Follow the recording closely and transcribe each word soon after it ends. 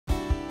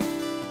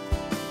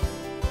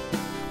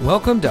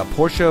Welcome to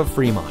Porsche of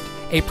Fremont,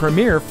 a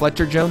premier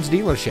Fletcher Jones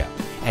dealership.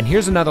 And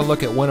here's another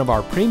look at one of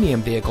our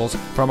premium vehicles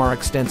from our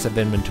extensive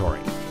inventory.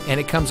 And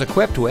it comes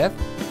equipped with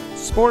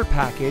Sport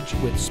Package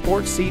with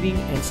sport seating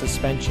and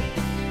suspension,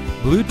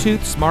 Bluetooth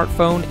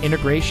smartphone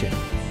integration,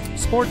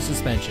 sport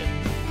suspension,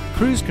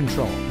 cruise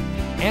control,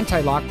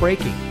 anti-lock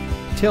braking,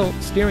 tilt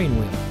steering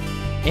wheel,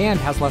 and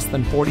has less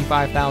than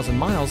 45,000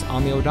 miles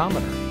on the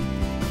odometer.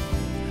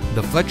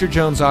 The Fletcher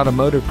Jones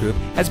Automotive Group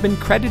has been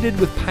credited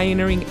with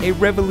pioneering a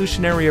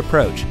revolutionary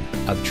approach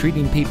of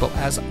treating people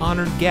as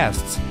honored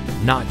guests,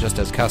 not just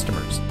as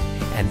customers.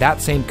 And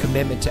that same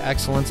commitment to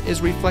excellence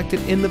is reflected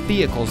in the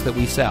vehicles that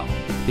we sell,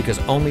 because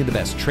only the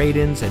best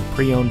trade-ins and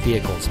pre-owned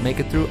vehicles make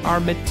it through our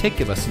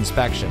meticulous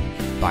inspection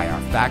by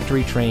our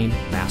factory-trained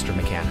master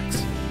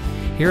mechanics.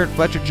 Here at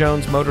Fletcher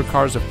Jones Motor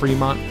Cars of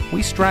Fremont,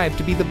 we strive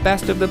to be the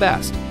best of the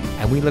best,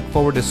 and we look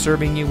forward to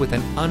serving you with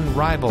an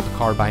unrivaled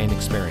car buying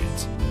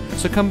experience.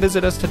 So come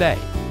visit us today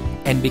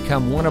and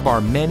become one of our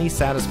many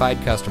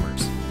satisfied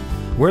customers.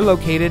 We're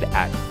located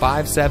at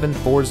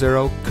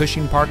 5740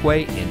 Cushing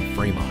Parkway in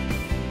Fremont.